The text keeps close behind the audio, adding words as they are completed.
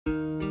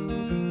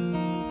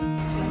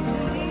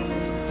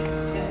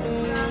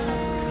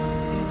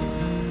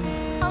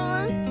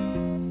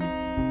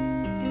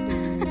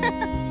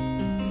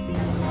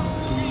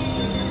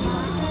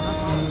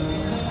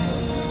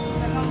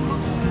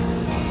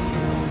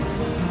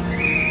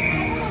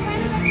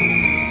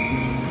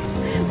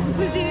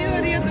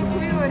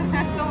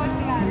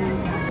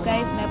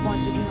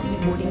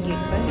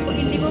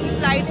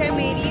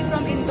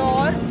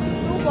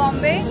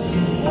बॉम्बे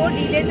वो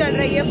डिले चल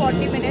रही है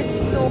 40 मिनट्स।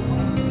 तो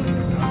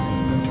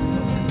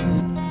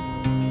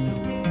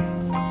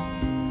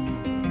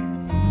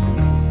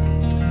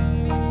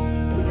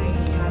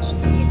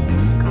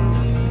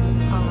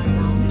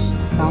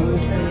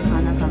लाउंज में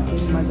खाना खा के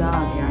मज़ा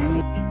आ गया है।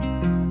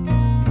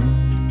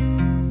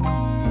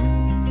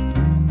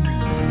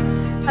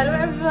 हेलो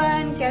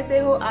एवरीवन, कैसे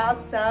हो आप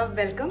सब?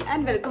 Welcome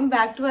and welcome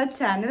back to our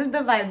channel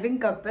the vibing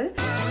couple.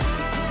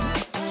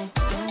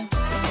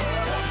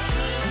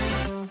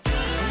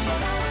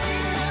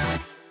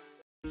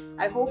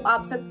 I hope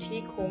आप सब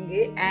ठीक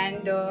होंगे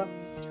एंड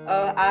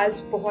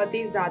आज बहुत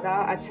ही ज़्यादा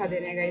अच्छा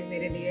दिन है गाइज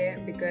मेरे लिए,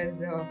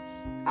 बिकॉज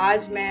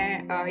आज मैं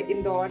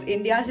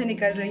इंडिया से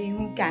निकल रही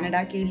हूँ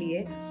कनाडा के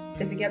लिए।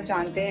 जैसे कि आप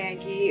जानते हैं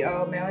कि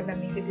मैं और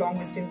नवनीत एक लॉन्ग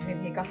डिस्टेंस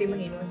में थे काफ़ी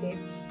महीनों से,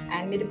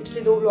 एंड मेरे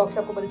पिछले 2 व्लॉग्स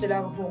आपको पता चला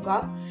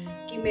होगा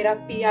कि मेरा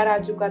PR आ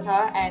चुका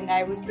था and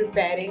I was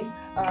preparing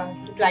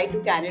to fly to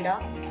Canada.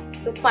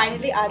 So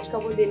finally आज का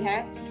वो दिन है।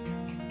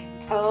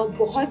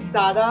 बहुत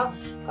ज़्यादा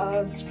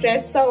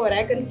स्ट्रेस सा हो रहा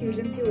है,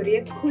 कन्फ्यूजन सी हो रही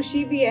है,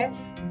 खुशी भी है।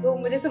 तो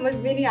मुझे समझ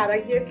में नहीं आ रहा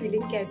कि ये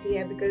फीलिंग कैसी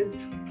है,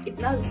 बिकॉज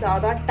इतना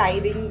ज़्यादा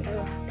टायरिंग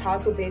था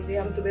सुबह से।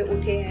 हम सुबह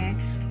उठे हैं,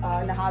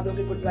 नहा धो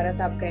के गुरुद्वारा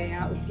साहब गए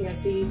हैं, उठे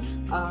ऐसे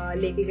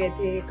लेके गए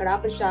थे कड़ा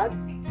प्रसाद,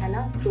 है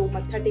ना, तो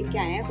मत्था टेक के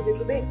आए हैं सुबह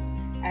सुबह।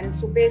 एंड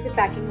सुबह से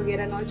पैकिंग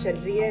वगैरह नॉल चल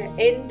रही है,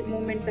 एंड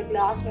मोमेंट तक,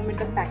 लास्ट मोमेंट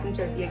तक पैकिंग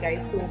चलती है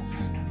गाइस। सो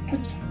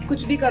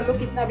कुछ भी कर लो,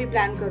 कितना भी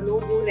प्लान कर लो,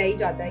 वो रह ही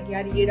जाता है कि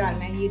यार ये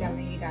डालना है, ये डालना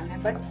है, ये डालना है।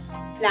 बट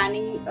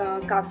प्लानिंग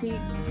काफ़ी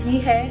की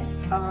है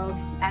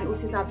एंड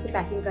उस हिसाब से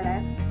पैकिंग करा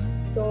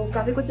है। सो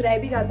काफ़ी कुछ रह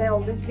भी जाता है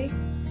ऑब्वियसली,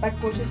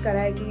 बट कोशिश करा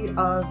है कि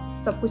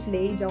सब कुछ ले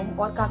ही जाऊँ।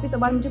 और काफ़ी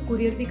सामान मुझे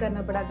कुरियर भी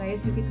करना पड़ा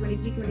गाइस, क्योंकि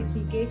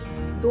 23 के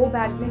 2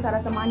 बैग में सारा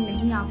सामान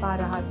नहीं आ पा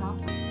रहा था।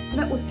 तो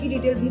मैं उसकी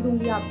डिटेल भी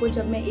दूंगी आपको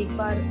जब मैं एक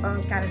बार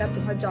कनाडा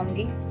पहुंच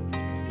जाऊंगी।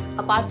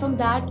 अपार्ट फ्रॉम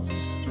दैट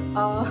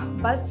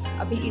बस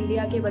अभी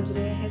इंडिया के बज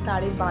रहे हैं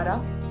 12:30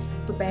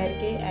 दोपहर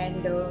के,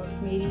 एंड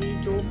मेरी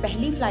जो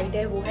पहली फ़्लाइट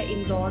है वो है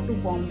इंदौर टू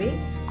बॉम्बे,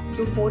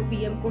 जो 4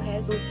 PM को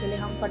है। सो उसके लिए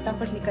हम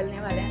फटाफट निकलने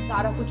वाले हैं।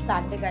 सारा कुछ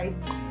पैक्ड है गाइज।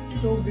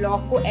 सो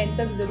व्लॉग को एंड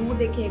तक ज़रूर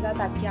देखिएगा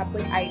ताकि आपको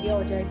एक आइडिया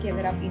हो जाए कि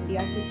अगर आप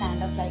इंडिया से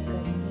कनाडा फ्लाई कर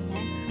रही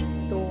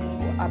हैं तो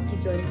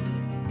आपकी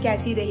जर्नी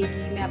कैसी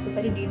रहेगी। मैं आपको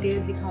सारी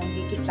डिटेल्स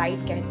दिखाऊंगी कि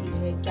फ़्लाइट कैसी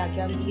है, क्या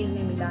क्या मील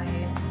में मिला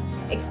है,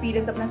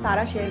 एक्सपीरियंस अपना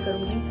सारा शेयर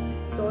करूँगी।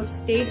 So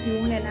stay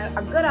tune. एंड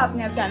अगर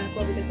आपने आप चैनल को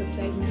अभी तक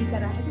सब्सक्राइब नहीं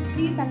करा है तो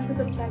प्लीज़ चैनल को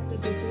सब्सक्राइब कर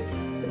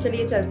दीजिए। तो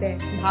चलिए चलते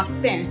हैं,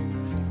 भागते हैं।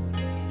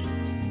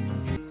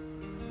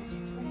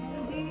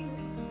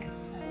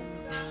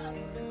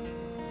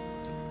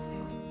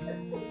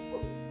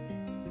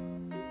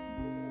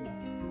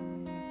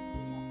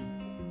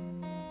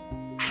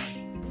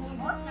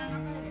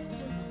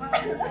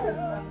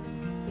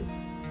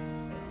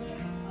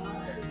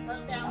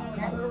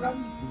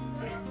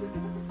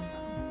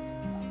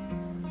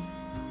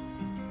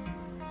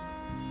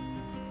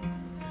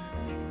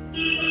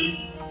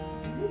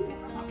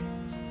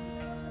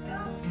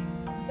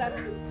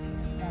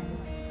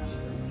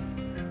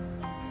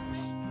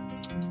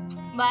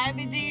 बाय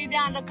बिजी,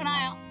 ध्यान रखना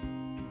है।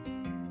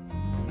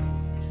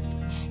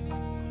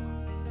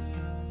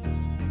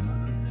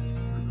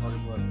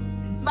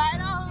 बाय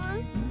राहुल।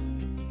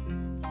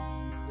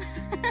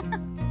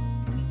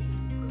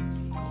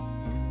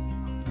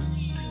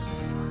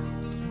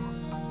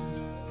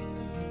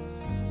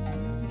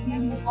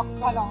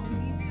 पक्का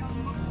लाऊंगी।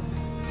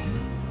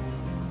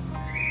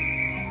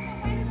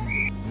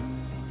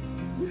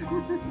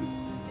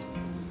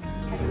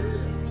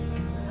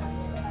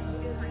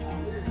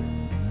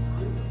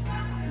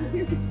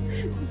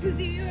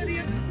 खुशी हो रही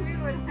है, कुछ भी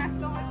बोलना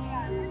समझ नहीं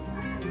आ रहा है।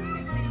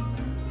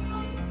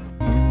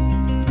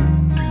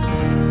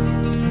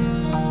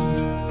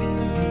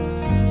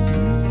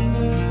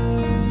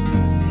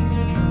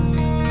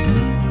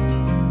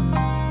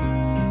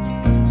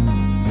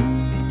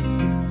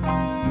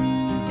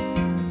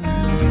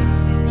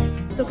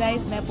 सो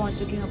गाइस, मैं पहुंच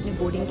चुकी हूँ अपने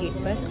बोर्डिंग गेट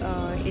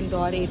पर।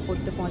 इंदौर एयरपोर्ट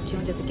पे पहुंची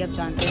हूँ। जैसे कि आप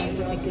जानते हैं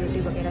तो सिक्योरिटी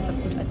वगैरह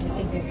सब कुछ अच्छे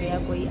से हो गया,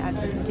 कोई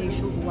ऐसा मुझे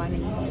इशू हुआ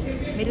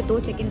नहीं। मेरे 2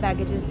 चेक इन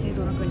बैगेजेस थे,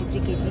 दोनों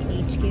 23 kg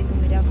ईच के, तो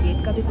मेरा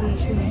वेट का भी कोई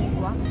इशू नहीं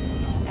हुआ।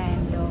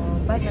 एंड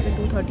बस अभी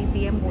 2:30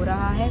 PM हो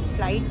रहा है।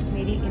 फ़्लाइट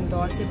मेरी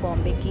इंदौर से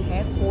बॉम्बे की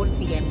है 4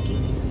 PM की।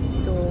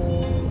 सो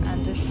आई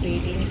एम जस्ट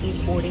वेटिंग कि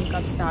बोर्डिंग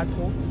कब स्टार्ट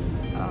हो।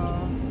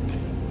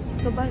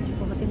 सो बस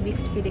बहुत ही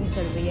मिक्स्ड फीलिंग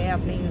चल रही है।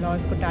 अपने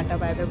इन-लॉज़ को टाटा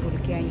बाय बाय बोल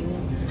के आई हूँ।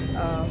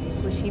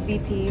 खुशी भी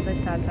थी, बट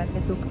साथ साथ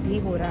में दुख भी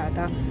हो रहा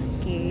था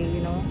कि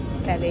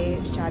पहले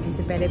शादी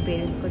से पहले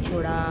पेरेंट्स को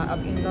छोड़ा,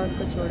 अब इन-लॉज़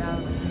को छोड़ा।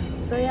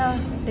 सो या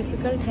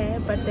डिफ़िकल्ट है,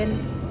 बट देन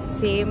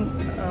सेम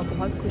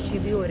बहुत खुशी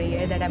भी हो रही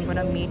है that I am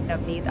gonna meet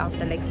Navneet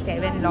after like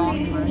 7 long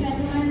months.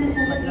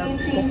 मतलब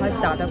बहुत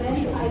ज़्यादा खुश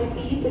हो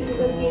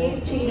गई।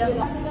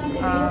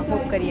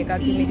 होप करिएगा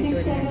कि मेरी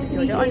जर्नी अच्छे से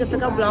हो जाए, और जब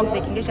तक आप ब्लॉग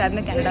देखेंगे शायद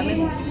मैं कनाडा में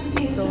हूँ।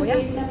 सो या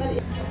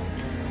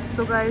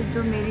सो गाइस,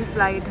 जो मेरी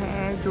फ़्लाइट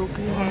है जो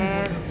कि है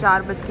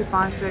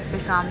 4:05 पे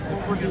शाम को,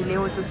 वो डिले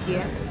हो चुकी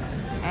है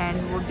एंड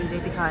वो डिले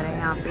दिखा रहे हैं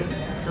यहाँ पे।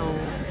 सो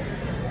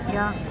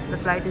या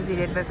the flight is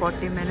delayed by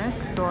 40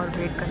 minutes, तो और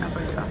वेट करना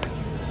पड़ेगा।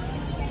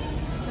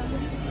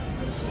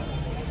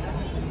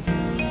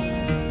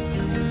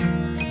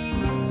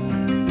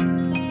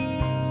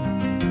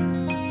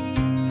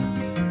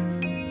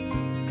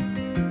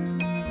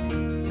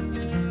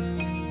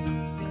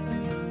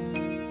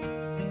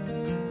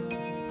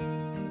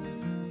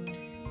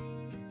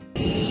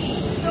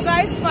 तो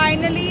गाइस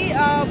फाइनली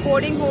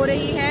बोर्डिंग हो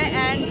रही है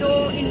एंड जो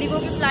इंडिगो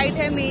की फ़्लाइट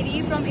है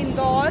मेरी फ्रॉम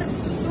इंदौर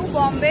टू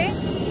बॉम्बे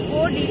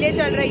वो डिले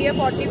चल रही है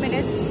 40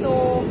 मिनट्स। तो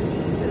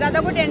ज़्यादा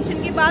कोई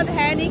टेंशन की बात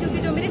है नहीं, क्योंकि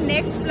जो मेरी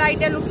नेक्स्ट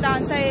फ़्लाइट है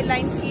लुफ्तांसा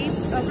एयरलाइंस की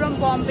from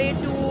Bombay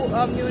to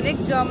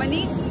Munich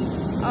Germany,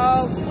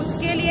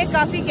 उसके लिए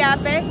काफ़ी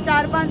गैप है,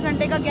 4-5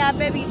 घंटे का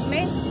गैप है बीच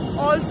में।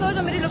 ऑल्सो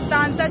जो मेरी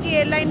लुफ्तांसा की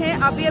एयरलाइन है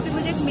अभी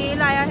मुझे एक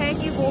मेल आया है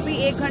कि वो भी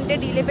 1 घंटे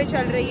डिले पे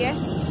चल रही है।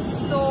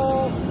 तो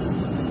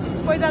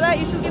कोई ज़्यादा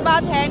इशू की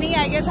बात है नहीं,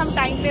 आई गेस हम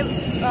टाइम पे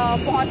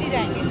पहुंच ही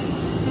जाएंगे।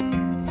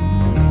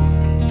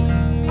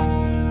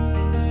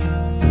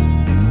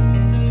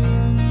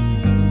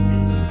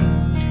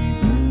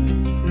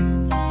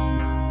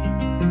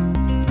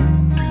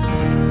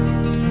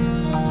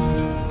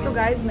 सो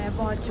गाइस मैं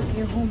पहुंच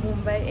चुकी हूँ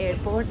मुंबई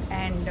एयरपोर्ट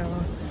एंड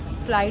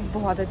फ़्लाइट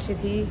बहुत अच्छी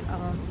थी,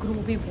 क्रू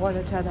भी बहुत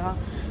अच्छा था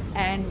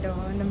एंड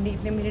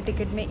नवनीत ने मेरे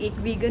टिकट में एक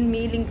वीगन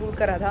मील इंक्लूड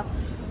करा था।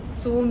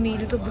 सो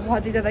मील तो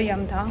बहुत ही ज़्यादा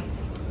यम था।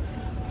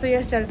 सो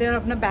यस चलते हैं और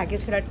अपना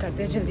बैगेज कलेक्ट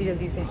करते हैं जल्दी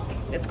जल्दी से।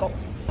 Let's go.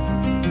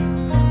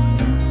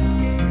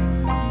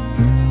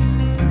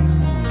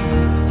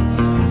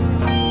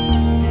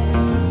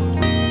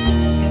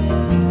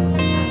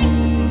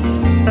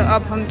 तो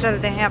अब हम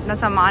चलते हैं अपना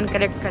सामान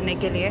कलेक्ट करने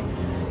के लिए।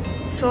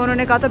 सो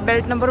उन्होंने कहा था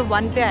बेल्ट नंबर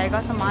 1 पे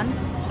आएगा सामान।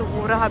 सो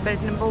वो रहा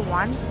belt number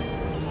 1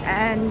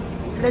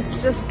 and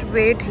let's just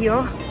wait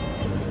here.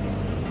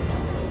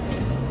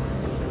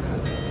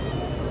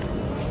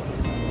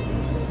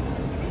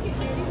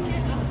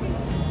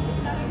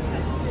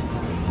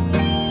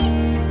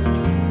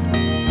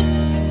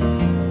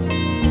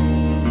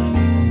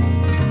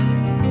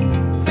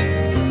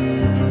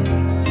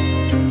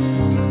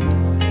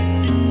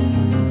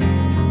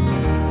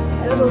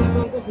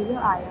 दोस्तों तो वीडियो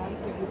आया है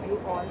तो वीडियो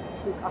और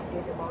क्विक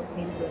अपडेट अबाउट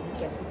मेरी जर्नी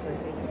कैसे चल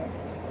रही है।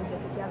 तो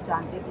जैसे कि आप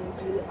जानते थे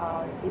कि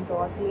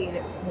इंदौर से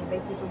मुंबई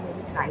की जो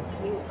मेरी फ़्लाइट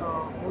थी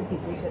वो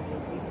डिले चल रही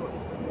थी। So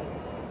it was like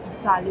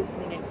 40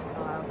 minute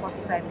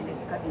 45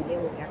 minutes का डिले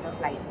हो गया था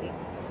फ़्लाइट पे।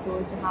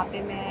 सो जहाँ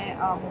पे मैं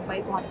मुंबई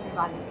पहुँचने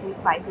वाली थी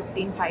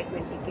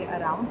 5:15-5:20 के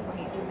अराउंड,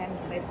 वहीं पर मैं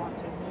मुंबई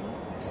पहुँची हूँ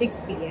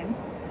 6 PM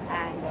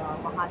एंड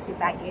वहाँ से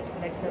बैगेज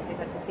कलेक्ट करते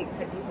करते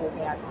 6:30 हो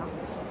गया था।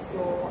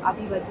 सो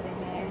अभी बज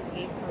रहे हैं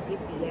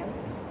 8:30 PM।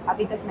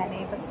 अभी तक मैंने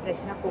बस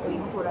फ्रेशन अप हो गई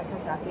हूँ, थोड़ा सा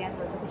जाके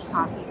थोड़ा सा कुछ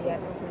खा पी लिया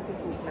है, थोड़ी सी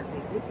भूख लग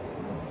रही थी।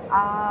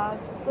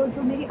 तो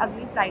जो मेरी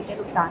अगली फ़्लाइट है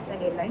लुफ्तांसा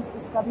एयरलाइंस,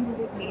 उसका भी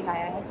मुझे एक मेल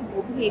आया है कि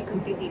वो भी 1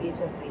 घंटे डिले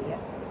चल रही है।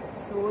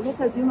 सो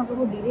लेट्स अज्यूम अगर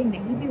वो डिले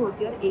नहीं भी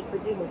होती और 1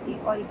 बजे होती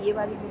और ये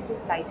वाली मेरी जो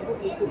फ़्लाइट है वो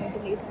 1-2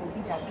 घंटे लेट हो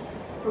भी जाती,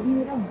 तो भी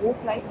मेरा वो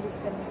फ़्लाइट मिस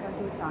करने का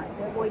जो चांस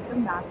है वो एकदम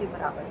ना के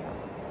बराबर था।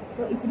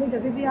 तो इसलिए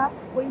जब भी आप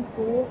कोई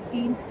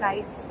 2-3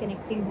 फ़्लाइट्स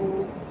कनेक्टिंग हो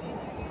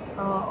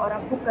और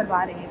आप बुक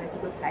करवा रहे हैं वैसे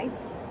कोई फ़्लाइट्स,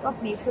 तो आप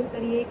मेक श्योर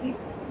करिए कि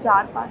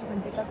 4-5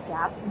 घंटे का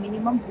गैप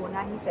मिनिमम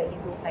होना ही चाहिए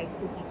 2 फ़्लाइट्स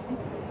के बीच में,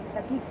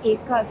 ताकि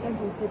एक का असर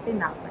दूसरे पे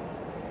ना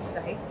पड़े,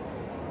 राइट।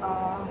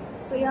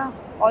 सो या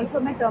ऑल्सो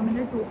मैं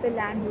टर्मिनल 2 पे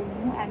लैंड हुई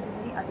हूँ एंड जो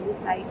मेरी अगली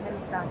फ़्लाइट है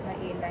लुफ्तांसा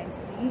एयरलाइंस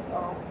की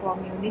फॉर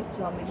म्यूनिख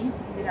जर्मनी,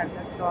 मेरा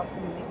अगला स्टॉप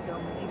म्यूनिख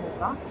जर्मनी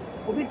होगा,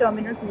 वो भी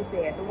टर्मिनल 2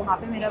 से है। तो वहाँ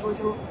पे मेरा वो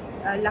जो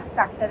लक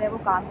फैक्टर है वो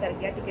काम कर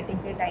गया टिकटिंग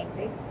के टाइम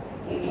पे,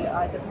 कि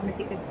जब हमने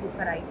टिकट्स बुक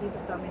कराई थी तो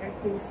टर्मिनल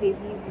 2 से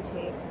ही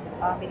मुझे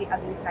मेरी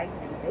अगली फ़्लाइट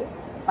मिल गई।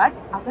 बट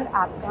अगर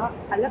आपका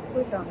अलग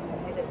कोई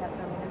टर्मिनल है, जैसे आप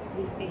टर्मिनल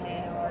 3 पे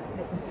हैं और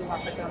जैसे वहाँ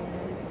पर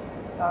टर्मिनल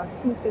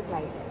 2 पे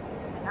फ़्लाइट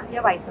है ना,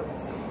 या वाइस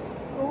वर्सा,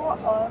 तो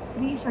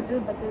फ्री शटल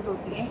बसेस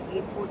होती हैं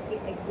एयरपोर्ट के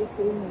एग्जिट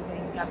से ही मिल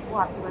जाएंगी आपको।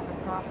 आपके पास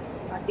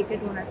आपका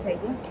टिकट होना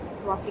चाहिए,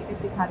 तो आप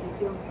टिकट दिखा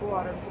दीजिए उनको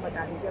और उनको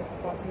बता दीजिए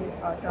आपको कौन से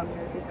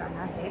टर्मिनल पे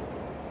जाना है,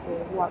 तो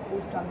वो आपको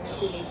उस टर्मिनल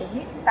पे ले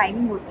जाएंगे।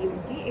 टाइमिंग होती है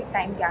उनकी, एक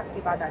टाइम गैप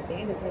के बाद आते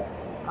हैं, जैसे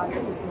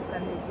शुरू कर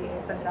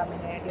लीजिए 15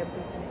 मिनट या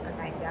 20 मिनट का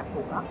टाइम गैप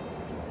होगा।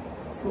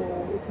 सो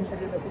उसमें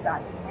शटल बसेस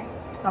आती हैं,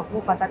 सबको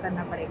पता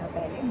करना पड़ेगा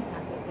पहले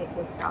यहाँ के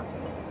एयरपोर्ट स्टाफ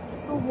से।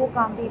 तो वो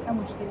काम भी इतना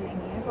मुश्किल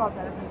नहीं है, तो आप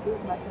ज़्यादा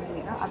कंफ्यूज मत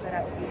होइएगा अगर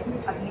आपकी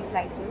अगली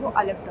फ़्लाइट जो है वो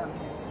अलग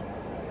टर्मिनल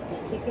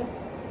से, ठीक है।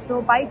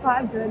 सो बाई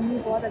फार जर्नी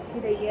बहुत अच्छी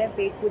रही है,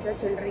 पेट पूजा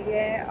चल रही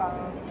है,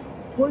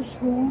 खुश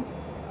हूँ।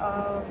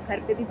 घर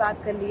पे भी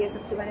बात कर ली है,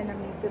 सबसे पहले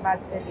नवनीत से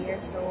बात कर ली है।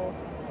 सो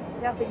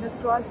या फिंगर्स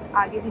क्रॉस्ड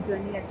आगे भी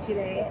जर्नी अच्छी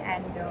रहे।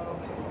 एंड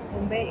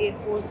मुंबई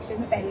एयरपोर्ट पे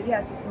मैं पहले भी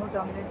आ चुकी हूँ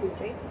टर्मिनल 2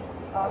 पे,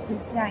 फिर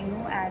से आई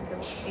हूँ एंड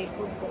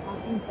एयरपोर्ट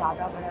बहुत ही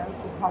ज़्यादा बड़ा है,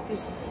 बहुत ही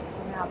सुंदर है।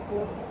 तो मैं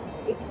आपको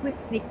एक क्विक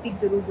स्निक पिक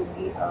ज़रूर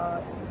दूँगी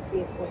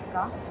एयरपोर्ट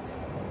का।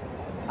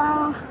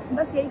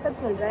 बस यही सब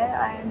चल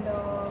रहा है। एंड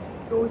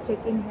जो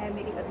चेक इन है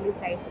मेरी अगली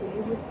फ़्लाइट के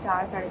लिए वो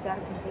 4-4.5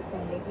 घंटे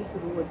पहले ही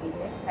शुरू होती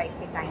है फ़्लाइट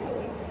के टाइम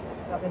से।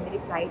 तो अगर मेरी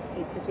फ़्लाइट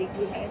 1 बजे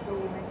की है तो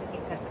मैं चेक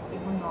इन कर सकती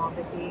हूँ 9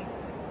 बजे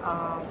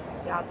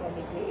क्या कह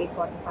लीजिए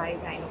 8:45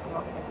 9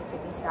 o'clock ऐसे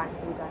चेकिंग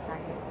स्टार्ट हो जाता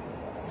है।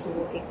 सो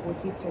एक वो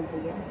चीज़ चल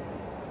रही है।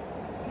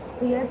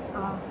 सो यस,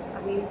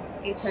 अभी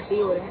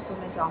 8:30 हो रहे हैं तो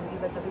मैं जाऊँगी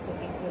बस अभी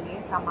चेकिंग के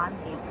लिए, सामान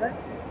लेकर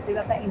फिर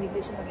अपना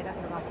इमिग्रेशन वगैरह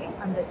करवा के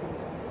अंदर चली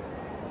जाऊँगी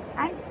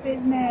एंड फिर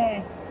मैं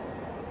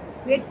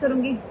वेट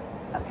करूँगी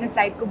अपने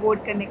फ़्लाइट को बोर्ड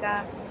करने का।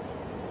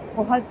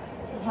 बहुत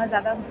बहुत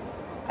ज़्यादा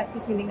अच्छी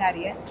फीलिंग आ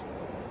रही है,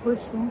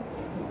 खुश हूँ,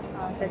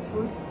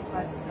 टचवुड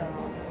बस।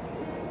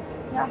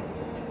 क्या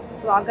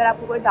तो अगर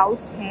आपको कोई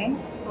डाउट्स हैं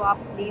तो आप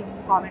प्लीज़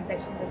कमेंट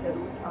सेक्शन में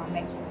ज़रूर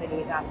मेंशन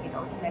करिएगा आपके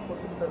डाउट्स। मैं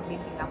कोशिश करूँगी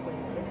कि मैं आपको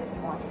इंस्टेंट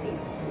रिस्पॉन्स दे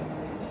सकूँ।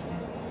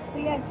 सो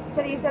यस,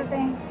 चलिए चलते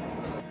हैं।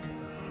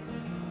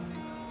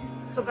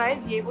 तो गाइस,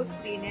 ये वो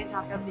स्क्रीन है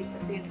जहाँ पे आप देख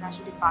सकते हैं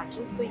इंटरनेशनल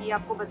डिपार्चर्स। तो ये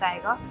आपको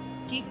बताएगा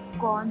कि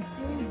कौन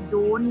से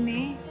जोन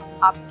में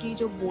आपकी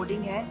जो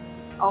बोर्डिंग है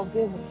वो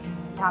होगी,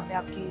 जहाँ पे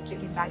आपकी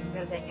चेकिंग बैग्स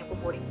वगैरह जाएंगे, आपको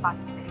बोर्डिंग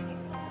पासेस मिलेंगे।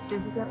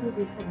 जैसे कि आप ये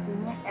देख सकते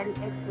हैं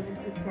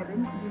LX767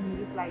 ये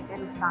मेरी फ़्लाइट है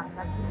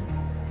लुफ्तांसा की,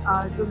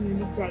 जो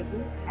म्यूनिक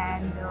जाएगी।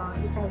 एंड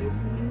ये पहले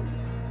थी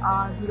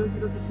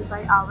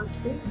 00:55 आवर्स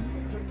पे,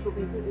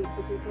 सुबह के 1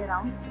 बजे के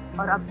अराउंड,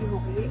 और अब ये हो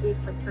गई है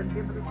 1:55 पे,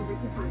 मतलब सुबह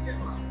के 2 बजे।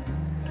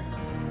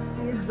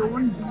 ये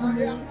जोन डी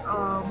में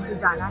मुझे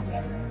जाना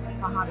है,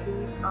 वहाँ पे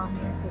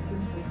मेरा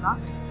चेकिंग होगा।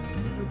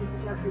 इस वजह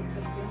से आप देख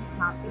सकते हैं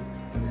यहाँ पे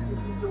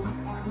जोन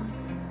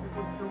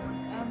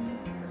एम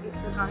इस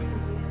प्रकार से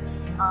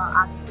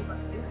आगे के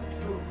बढ़ते।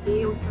 तो ए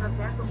उस तरफ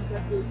है तो मुझे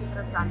अब ए की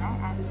तरफ जाना है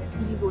एंड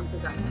डी जोन पे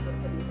जाना है। तो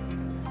चलिए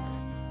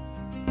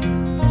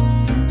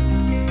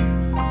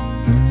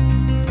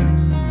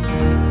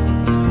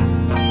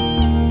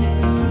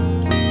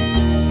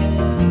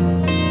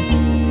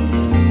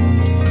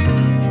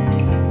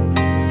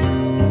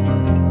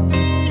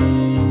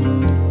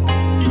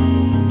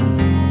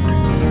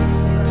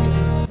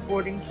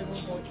बोर्डिंग शुरू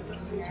हो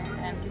चुकी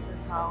है and this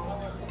is how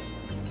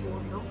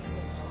zone looks.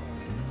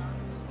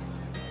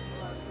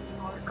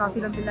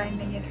 काफ़ी लंबी लाइन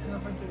नहीं है क्योंकि मैं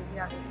बहुत जल्दी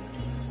आ गई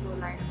थी। सो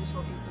लाइन भी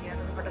छोटी सी है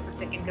तो मैं फटाफट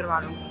चेक इन करवा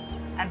लूँगी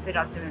एंड फिर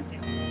आपसे मिलते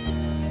हैं।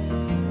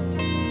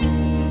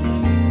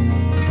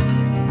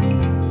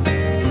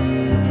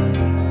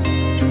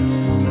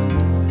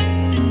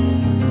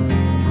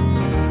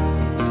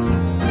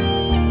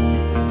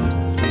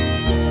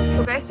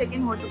 सो गाइस, चेक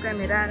इन हो चुका है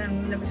मेरा एंड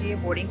उन्होंने मुझे ये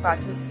बोर्डिंग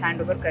पासेस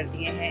हैंड ओवर कर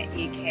दिए हैं।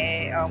 एक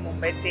है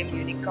मुंबई से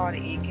म्यूनिक का और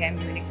एक है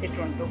म्यूनिक से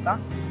टोरंटो का।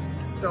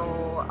 सो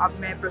अब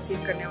मैं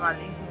प्रोसीड करने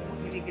वाली हूँ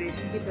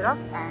इमिग्रेशन की तरफ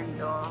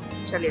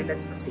एंड चलिए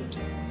लेट्स प्रोसीड।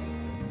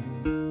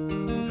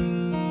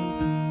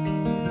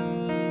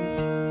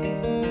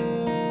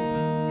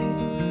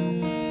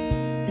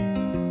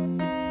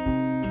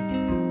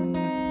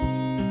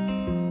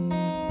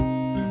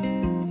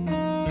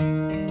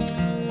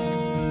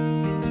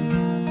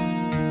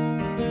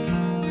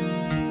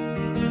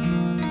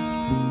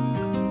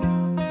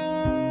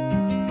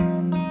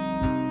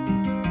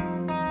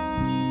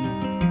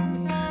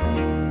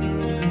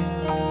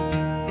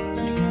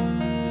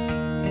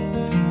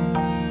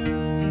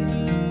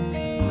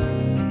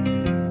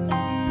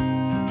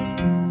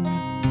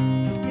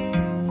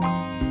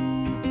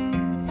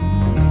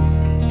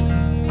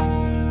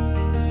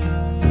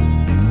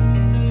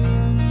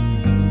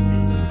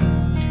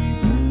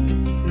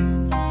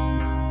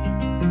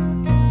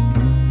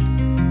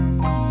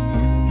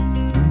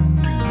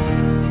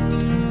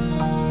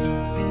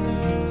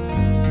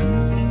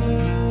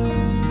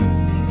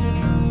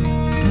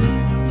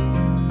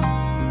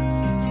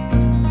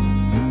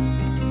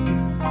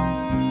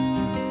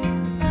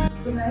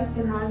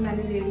 फिलहाल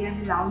मैंने ले लिया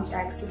है लाउंज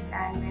एक्सेस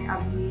एंड मैं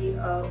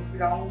अभी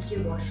लाउंज के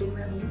वॉशरूम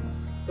में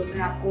हूँ। तो मैं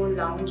आपको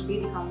लाउंज भी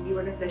दिखाऊंगी,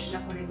 बट फ्रेशन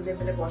अप होने के लिए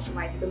पहले वॉशरूम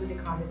आई थी तो मैं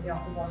दिखा देती हूँ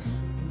आपको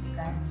वॉशरूम की सीन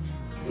का है।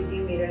 देखिए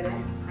मिरर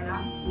है ना,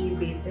 ये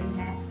बेसिन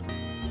है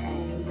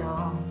एंड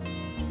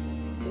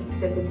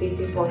जैसे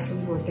बेसिक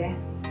वॉशरूम्स होते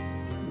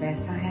हैं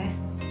वैसा है,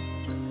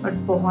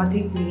 बट बहुत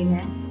ही क्लीन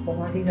है,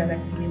 बहुत ही ज़्यादा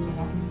क्लीन है,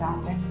 बहुत ही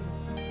साफ है।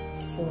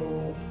 सो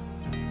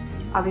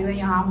अभी मैं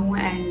यहाँ हूँ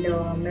एंड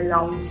मैं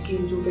लाउंज की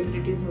जो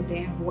फैसिलिटीज़ होते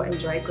हैं वो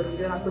एंजॉय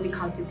करूँगी और आपको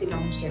दिखाती हूँ कि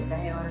लाउंज कैसा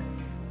है और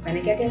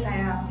मैंने क्या क्या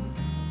खाया।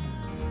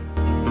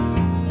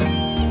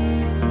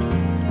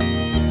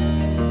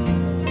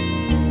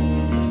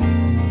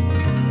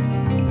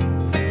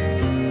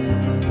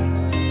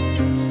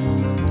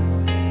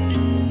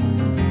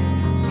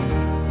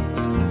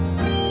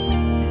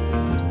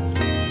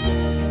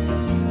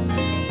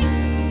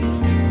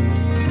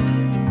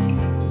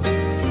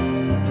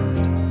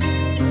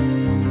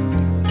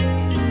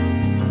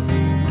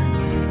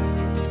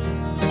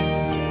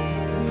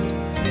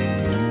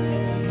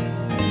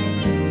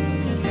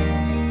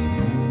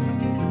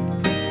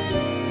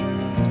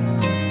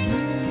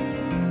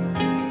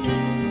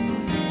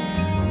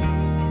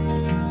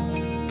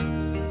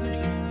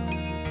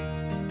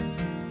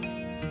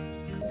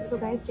 सो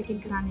गाइस, चेक इन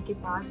कराने के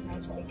बाद मैं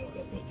चली गई थी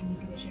अपने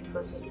इमिग्रेशन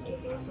प्रोसेस के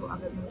लिए। तो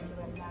अगर मैं उसके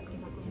बारे में आपके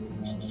साथ कोई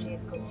इन्फॉर्मेशन शेयर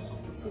करूँ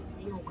तो सिर्फ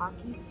ये होगा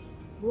कि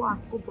वो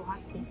आपको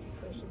बहुत बेसिक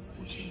क्वेश्चंस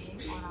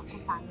पूछेंगे और आपको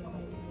पैनिक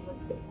होने की ज़रूरत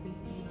बिल्कुल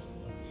भी नहीं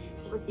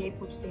है। तो बस यही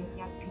पूछते हैं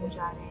कि आप क्यों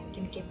जा रहे हैं,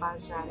 किन के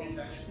पास जा रहे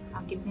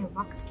हैं, कितने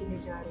वक्त के लिए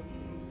जा रहे हैं,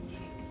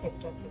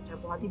 एक्सेट्रा एक्सेट्रा।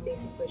 बहुत ही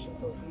बेसिक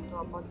क्वेश्चंस होते हैं, तो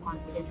आप बहुत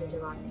कॉन्फिडेंस से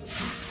जवाब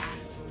दीजिए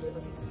एंड वो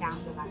बस एक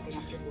स्टैम्प लगाते हैं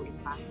आपके बोर्डिंग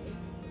पास पे।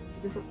 तो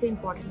जो सबसे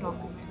इम्पॉर्टेंट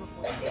डॉक्यूमेंट वो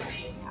पूछते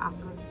हैं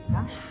आपका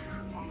वीज़ा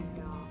एंड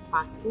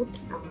पासपोर्ट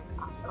और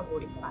आपका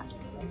बोर्डिंग पास।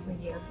 तो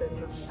ये आप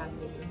ज़रूर अपने साथ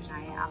लेकर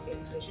जाएँ, आप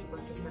इमिग्रेशन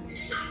प्रोसेस में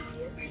इसके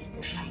क्लियर नहीं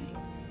कर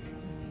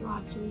पाएंगे। तो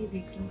आप जो ये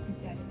देख रहे हो इतनी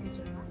प्यारी सी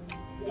जगह,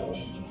 तो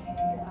ये है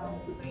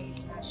मुंबई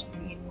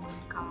इंटरनेशनल एयरपोर्ट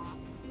का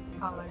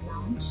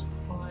लाउंज।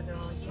 और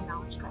ये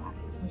लाउंज का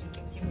एक्सेस मुझे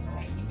कैसे मिला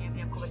है ये मैं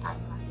अभी आपको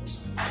बताने वाली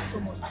हूँ। तो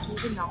मोस्टली जो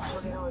भी लाउंज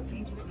वगैरह होते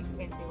हैं जो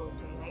एक्सपेंसिव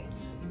होते हैं, राइट,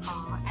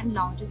 एंड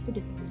लाउंजेस भी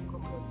डिफरेंट तरीकों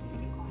के होते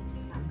हैं।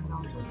 इकोनॉमी क्लास का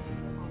लाउंज होता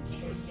है और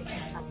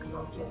बिजनेस क्लास का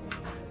लाउंज होता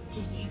है। तो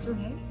ये जो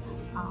है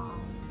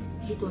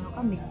ये दोनों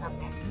का मिक्सअप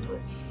है। तो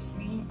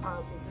इसमें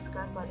बिजनेस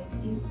क्लास वाले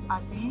भी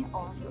आते हैं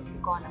और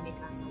इकोनॉमी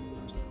क्लास वाले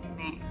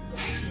मैं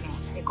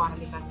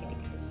इकोनॉमी क्लास की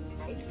टिकट है,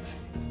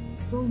 राइट।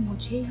 सो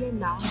मुझे ये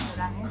लाउंज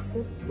मिला है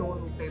सिर्फ 2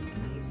 रुपये में।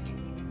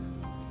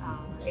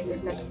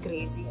 Isn't that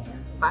crazy?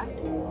 बट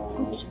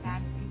कुछ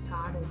बैंक्स के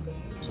कार्ड होते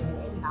हैं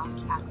जिनमें लाउंज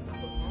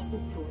एक्सेस होता है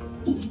सिर्फ 2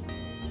 रुपये।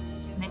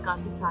 मैं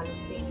काफ़ी सालों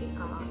से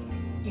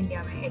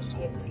इंडिया में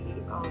HDFC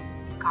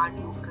कार्ड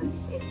यूज़ करती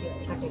हूँ,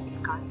 HDFC का डेबिट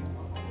कार्ड।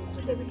 तो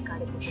जो डेबिट कार्ड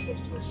है वो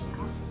HDFC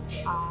का,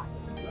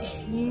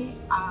 इसमें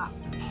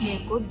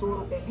मेरे को 2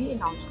 रुपये में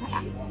लाउंज का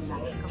एक्सेस मिला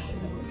है। इसका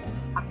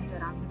मतलब आप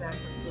आराम से बैठ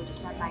सकते हो,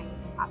 जितना टाइम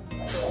आपको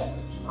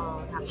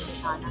यहाँ पे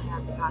बिताना है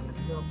आप बिता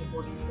सकते हो अपने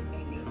बोर्डिंग से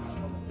पहले।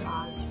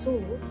 सो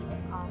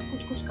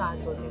कुछ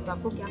कार्ड्स होते हैं, तो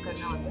आपको क्या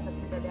करना होता है,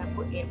 सबसे पहले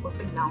आपको एयरपोर्ट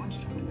पे लाउंज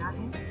ढूंढना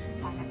है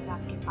एंड अगर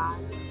आपके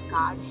पास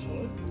कार्ड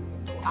है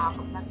तो आप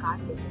अपना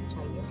कार्ड लेकर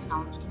जाइए उस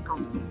लाउंज के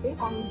काउंटर पे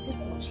और उनसे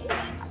पूछिए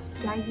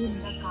क्या ये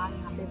मेरा कार्ड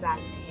यहाँ पे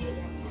वैलिड है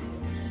या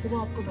नहीं। तो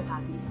वो आपको बता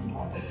देंगे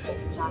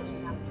चार्ज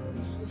में आपको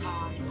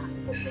यहाँ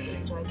पे फैसिलिटी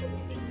एंजॉय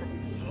करके मिल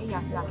सकती है या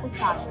फिर आपको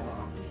चार्ज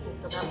लगेगा।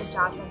 तो अगर आपको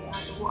चार्ज लगेगा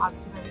तो वो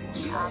आपकी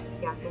मर्जी है, आप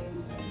या तो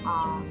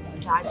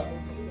चार्ज ले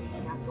सकते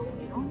हैं या तो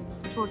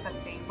छोड़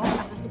सकते हैं। बट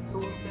अगर सिर्फ 2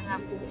 रुपये में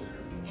आपको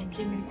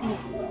एंट्री मिलती है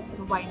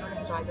तो why not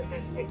enjoy the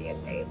facility at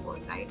the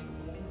airport, right.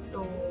 सो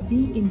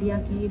भी इंडिया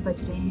के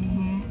बज रहे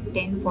हैं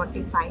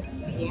 10:45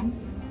 PM।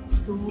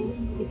 सो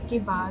इसके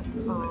बाद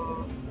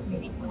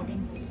मेरी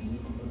बोर्डिंग होगी,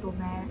 तो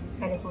मैं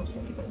पहले सोच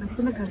रही थी, वैसे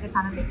तो मैं घर से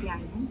खाना लेके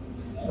आई हूँ,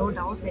 नो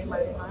डाउट। मेरी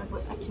मदर ने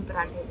बहुत अच्छे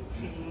पराठे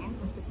भी लिए हैं,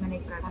 उसमें से मैंने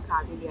एक पराठा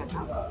खा भी लिया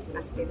था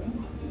रास्ते में।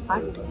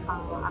 बट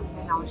अब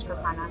मैं लाउंज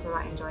का खाना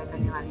थोड़ा एंजॉय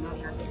करने वाली हूँ,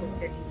 यहाँ की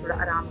फैसिलिटी थोड़ा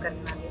आराम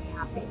करने वाली हूँ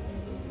यहाँ पे,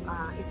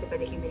 इससे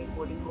पहले कि मेरी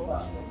बोर्डिंग हो।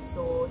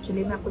 सो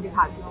चलिए मैं आपको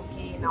दिखाती हूँ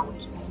कि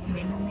लाउंज में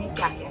मेनू में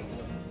क्या क्या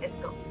है। Let's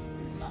go.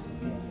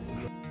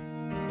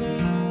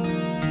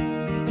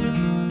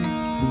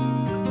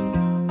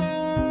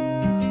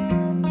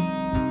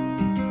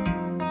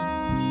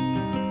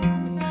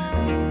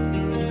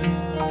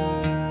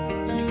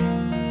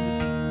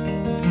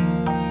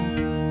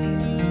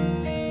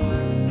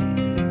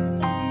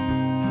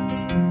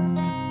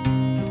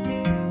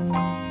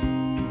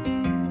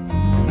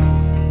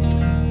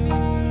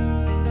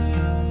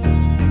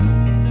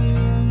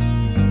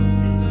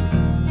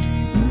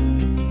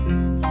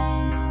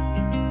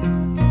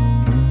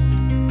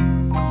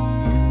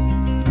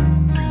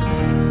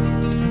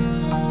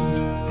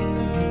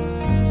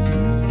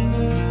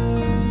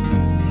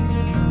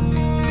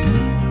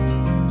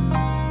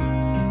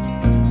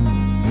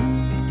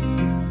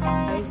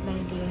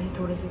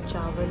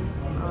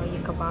 ये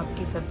कबाब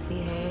की सब्ज़ी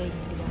है, ये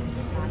लिया है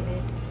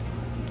सैलेड,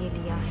 ये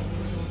लिया है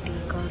रोटी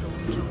का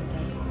रोल जो होता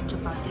है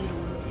चपाती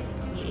रोल,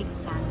 ये एक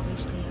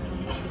सैंडविच लिया है,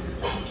 एक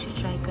सुशी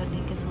ट्राई करने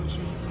के सोच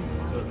रही हूँ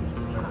और एक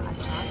नींबू का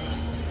अचार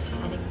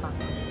और एक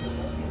पापड़।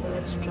 So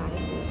let's try.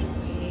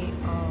 ये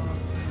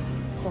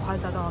बहुत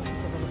ज़्यादा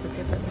ऑप्शन अवेलेबल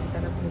थे पर मुझे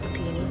ज़्यादा भूख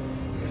थी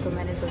नहीं, तो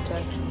मैंने सोचा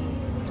कि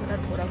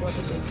थोड़ा बहुत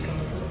ही टेस्ट कर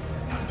लिया जाए।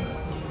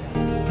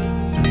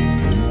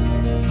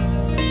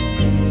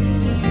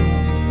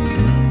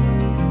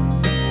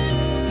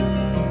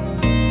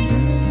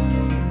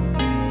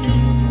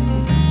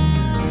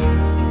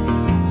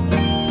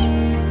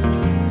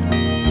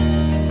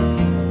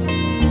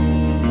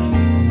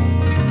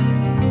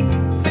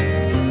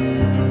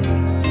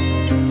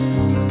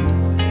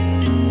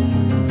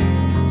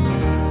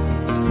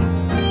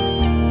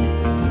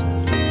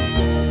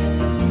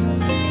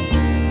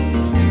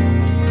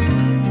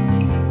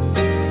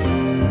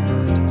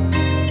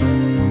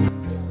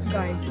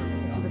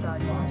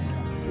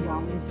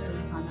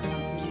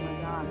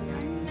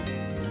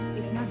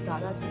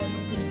 ज़्यादा अच्छा था,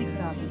 कुछ भी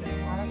ख़राब नहीं था,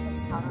 सारा का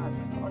सारा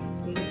अच्छा था। और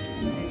स्वीट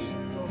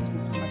डिशेज़ तो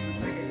पूछो मत,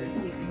 डेजर्ट्स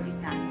की एक बड़ी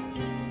फैन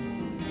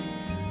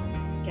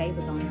क्या ही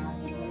बताऊँ यार,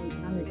 मैंने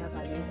इतना मीठा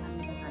खा लिया, इतना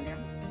मीठा खा लिया,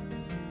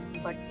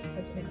 बट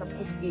सच में सब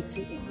कुछ एक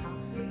से एक था।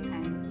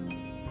 And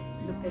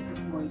look at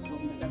this mojito,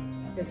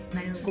 मतलब जैसे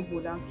मैंने उनको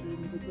बोला कि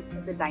मुझे कुछ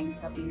ऐसे लाइम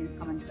सा पीने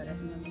का मन कर रहा है,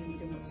 उन्होंने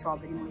मुझे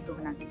स्ट्रॉबेरी मोहितो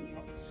बना के दिया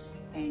है।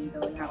 एंड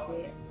यहाँ पे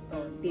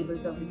टेबल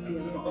सर्विस भी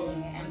अवेलेबल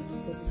है एंड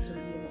बुफे सिस्टम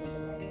भी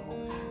अवेलेबल है।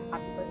 तो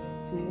आपके पास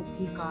जो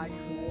भी कार्ड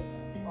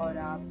हो और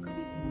आप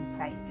कभी भी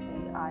फ्लाइट से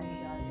आ रहे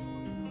जा रहे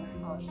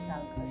हो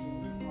ट्रैवल कर रही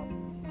हूँ। सो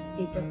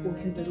एक बार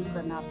कोशिश ज़रूर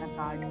करना अपना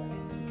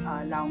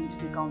कार्ड लाउंज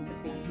के काउंटर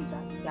पे लेके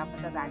जाके, क्या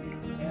पता वैलिड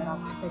हो जाए और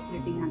आप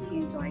फैसिलिटी यहाँ की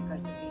एंजॉय कर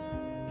सकें।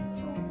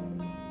 सो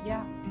या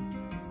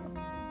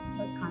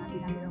बस खाना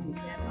पीना मेरा हो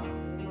गया था,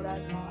 थोड़ा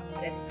सा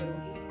रेस्ट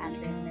करूँगी एंड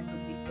देन मैं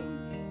प्रोसीड करूँगी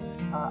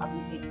अपनी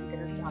गेट की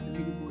तरफ जहाँ पे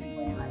मेरी बोर्डिंग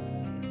होने वाली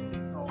है।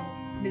 सो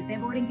मिलते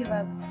हैं बोर्डिंग के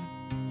बाद।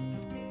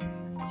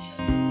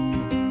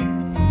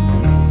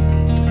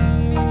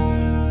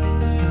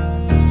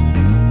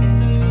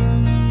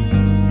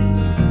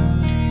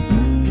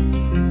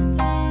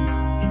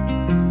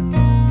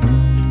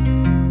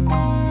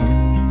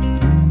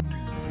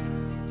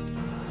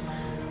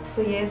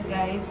 सो येस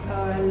गाइस,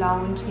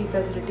 लाउंज की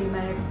फैसिलिटी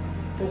मैंने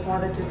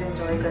बहुत अच्छे से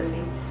एंजॉय कर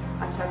ली,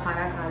 अच्छा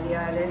खाना खा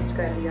लिया, रेस्ट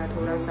कर लिया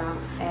थोड़ा सा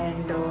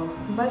एंड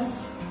बस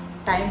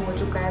टाइम हो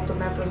चुका है तो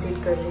मैं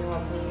प्रोसीड कर रही हूँ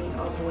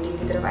अपनी बोर्डिंग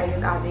की तरफ। आई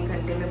गेस आधे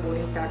घंटे में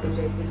बोर्डिंग स्टार्ट हो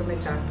जाएगी तो मैं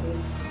जाके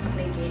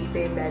अपने गेट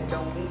पे बैठ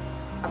जाऊँगी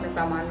अपने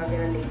सामान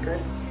वगैरह लेकर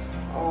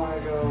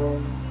और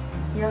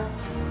या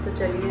तो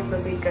चलिए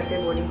प्रोसीड करते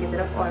हैं बोर्डिंग की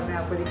तरफ और मैं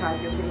आपको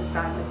दिखाती हूँ कि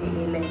लुफ्तांसा की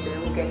एयरलाइन जो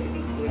है वो कैसी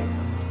दिखती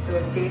है। सो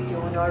स्टे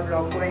ट्यून्ड और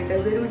ब्लॉग को एंड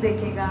तक ज़रूर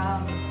देखेगा।